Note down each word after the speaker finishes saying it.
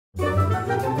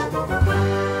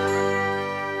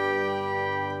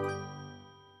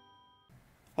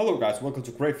Hello guys, welcome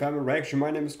to Great Family Reaction.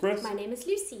 My name is Chris. My name is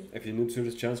Lucy. If you're new to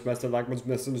this channel, smash the like button,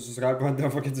 smash the subscribe button,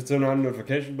 don't forget to turn on the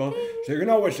notification bell so you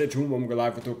can always stay tuned when we go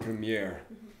live with the premiere.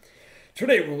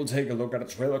 Today we will take a look at a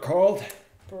trailer called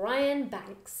Brian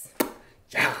Banks.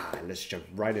 Yeah, let's jump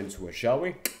right into it, shall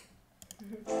we?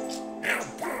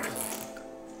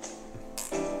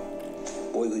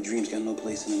 Boyhood dreams got no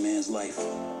place in a man's life.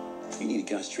 You need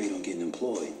to concentrate on getting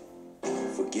employed.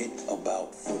 Forget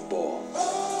about football.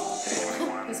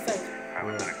 He's fake.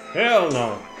 Hell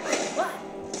no. What?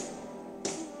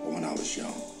 When I was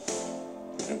young,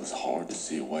 it was hard to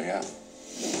see a way out.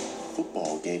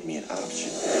 Football gave me an option.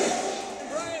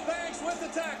 Brian Banks with the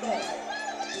tackle.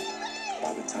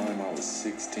 By the time I was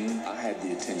 16, I had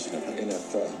the attention of the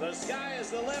NFL. The sky is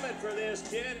the limit for this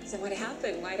kid. So what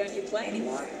happened? Why don't you play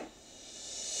anymore?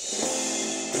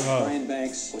 Brian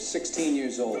Banks was 16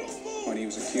 years old when he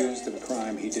was accused of a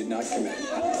crime he did not commit.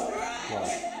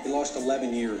 He lost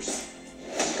 11 years.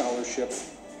 Scholarship.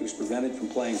 He was prevented from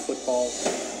playing football.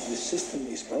 The system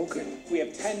is broken. We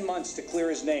have 10 months to clear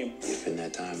his name. If in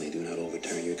that time they do not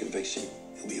overturn your conviction,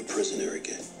 you'll be a prisoner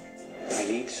again. I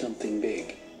need something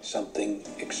big, something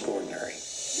extraordinary.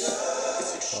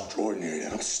 It's extraordinary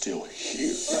that I'm still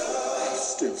here. I'm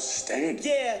still standing.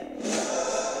 Yeah.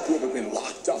 Whoever been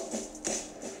locked up,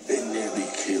 they nearly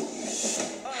killed me.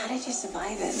 How did you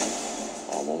survive it?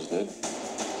 Almost did.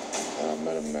 And I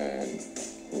met a man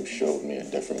who showed me a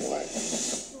different way.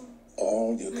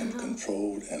 All you can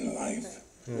control in life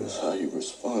is how you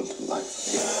respond to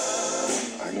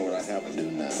life. I know what I have to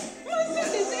do now.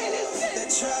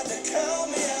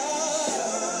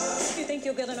 You think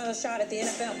you'll get another shot at the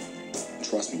NFL?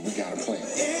 Trust me, we got a plan.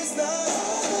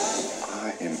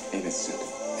 I am innocent,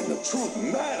 and the truth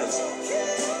matters.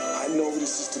 I know the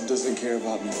system doesn't care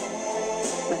about me.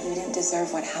 But you didn't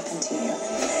deserve what happened to you.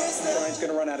 Brian's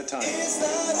gonna run out of time.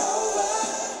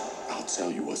 I'll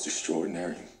tell you what's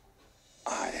extraordinary.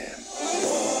 I am.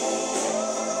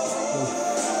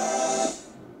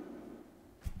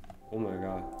 Oh my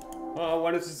god. Oh, I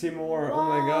wanted to see more. Oh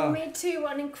my god. Me too.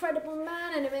 What an incredible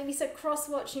man. And it made me so cross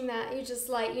watching that. You're just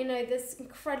like, you know, this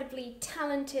incredibly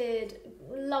talented,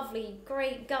 lovely,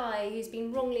 great guy who's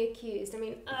been wrongly accused. I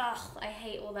mean, ugh, I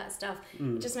hate all that stuff.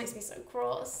 It just makes me so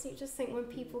cross. You just think when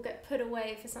people get put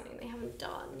away for something they haven't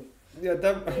done. Yeah,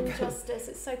 that Injustice,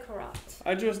 it's so corrupt.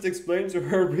 I just explained to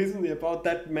her recently about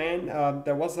that man.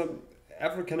 There was a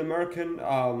African American.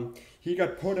 He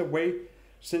got put away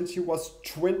since he was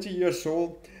 20 years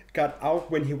old. Got out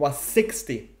when he was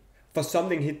 60 for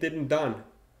something he didn't done.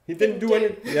 He didn't do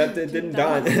it. Yeah, they didn't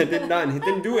done. Didn't done. He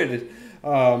didn't do it.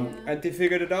 And they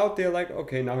figured it out. They're like,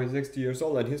 okay, now he's 60 years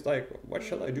old, and he's like, what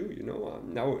shall I do? You know,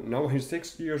 now he's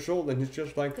 60 years old, and he's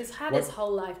just like, He's had his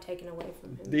whole life taken away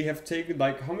from him. they have taken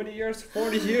like how many years?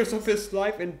 40 years of his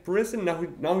life in prison.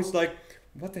 Now he's like,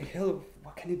 what the hell?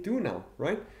 What can he do now?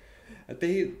 Right?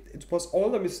 It was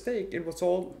all a mistake. It was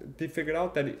all, they figured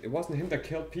out that it wasn't him that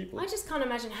killed people. I just can't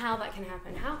imagine how that can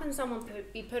happen. How can someone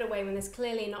be put away when there's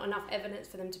clearly not enough evidence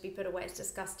for them to be put away? It's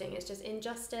disgusting. It's just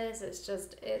injustice.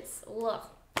 It's ugh.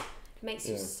 It makes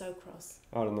you so cross.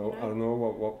 I don't know. You know? I don't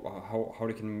know how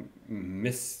they can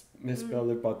misspell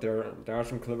it, but there are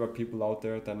some clever people out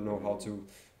there that know how to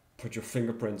put your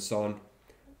fingerprints on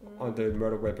the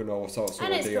murder weapon or so.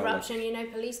 And it's corruption, you know,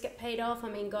 police get paid off. I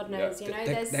mean, God knows, you know,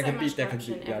 there's so much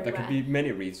corruption everywhere. There could be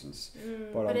many reasons.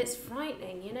 But it's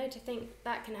frightening, you know, to think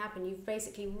that can happen. You've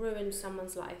basically ruined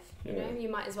someone's life, you know. You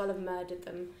might as well have murdered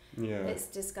them. Yeah. It's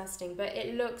disgusting. But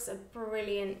it looks a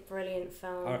brilliant, brilliant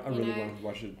film. I really want to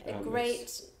watch it. A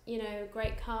great, you know,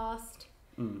 great cast.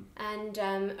 And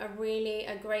a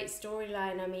great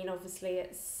storyline. I mean, obviously,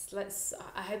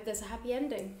 I hope there's a happy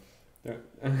ending.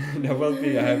 There will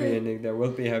be a happy ending. There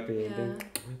will be a happy ending,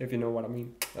 if you know what I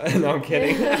mean. No, I'm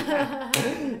kidding.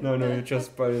 no, you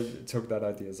just took that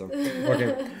idea. So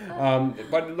okay,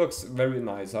 but it looks very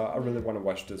nice. I really want to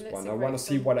watch this one. I want to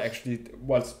see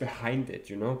what's behind it.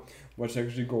 You know, what's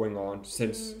actually going on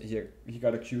since he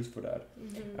got accused for that,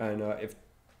 and if.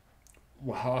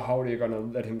 How are they gonna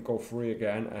let him go free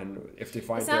again? And if they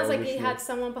find, it sounds like he had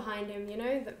someone behind him, you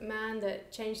know, the man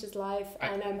that changed his life.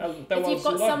 And if you've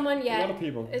got someone, a lot of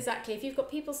people. Exactly. If you've got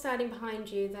people standing behind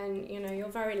you, then you know you're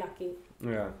very lucky.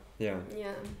 Yeah, Yeah.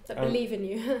 Yeah, that believe in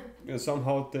you.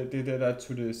 Somehow they did that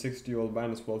to the 60-year-old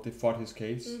man as well. They fought his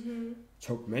case.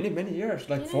 Took many years,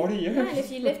 like 40 years. Yeah, and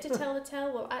if you live to tell the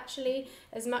tale, well, actually,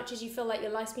 as much as you feel like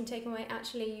your life's been taken away,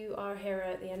 actually you are a hero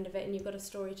at the end of it, and you've got a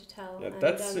story to tell. Yeah,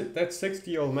 and, that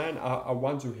 60-year-old man, I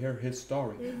want to hear his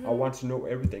story. I want to know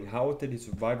everything. How did he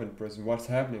survive in prison? What's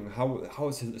happening? How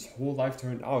is his whole life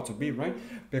turned out to be, right?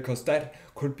 Because that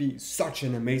could be such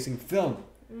an amazing film.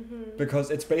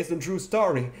 Because it's based on true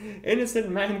story. Innocent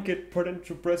man get put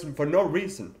into prison for no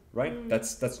reason, right?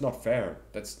 That's not fair.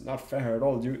 That's not fair at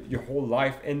all. Your whole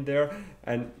life in there,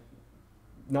 and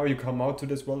now you come out to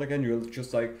this world again. You're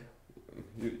just like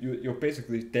you're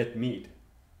basically dead meat.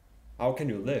 How can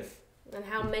you live? And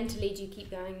how mentally do you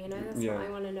keep going? You know, that's what I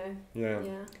want to know.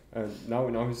 Yeah. And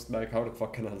now he's like, how the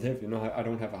fuck can I live? You know, I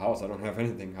don't have a house. I don't have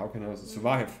anything. How can I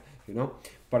survive? You know.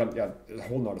 But yeah, a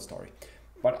whole nother story.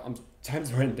 But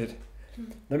time's ended.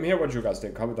 Let me hear what you guys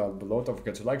think. Comment down below. Don't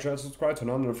forget to like, share, subscribe, turn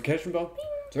on the notification bell.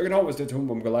 So you can always stay tuned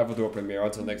when we go live or do a premiere.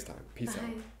 Until next time. Peace out.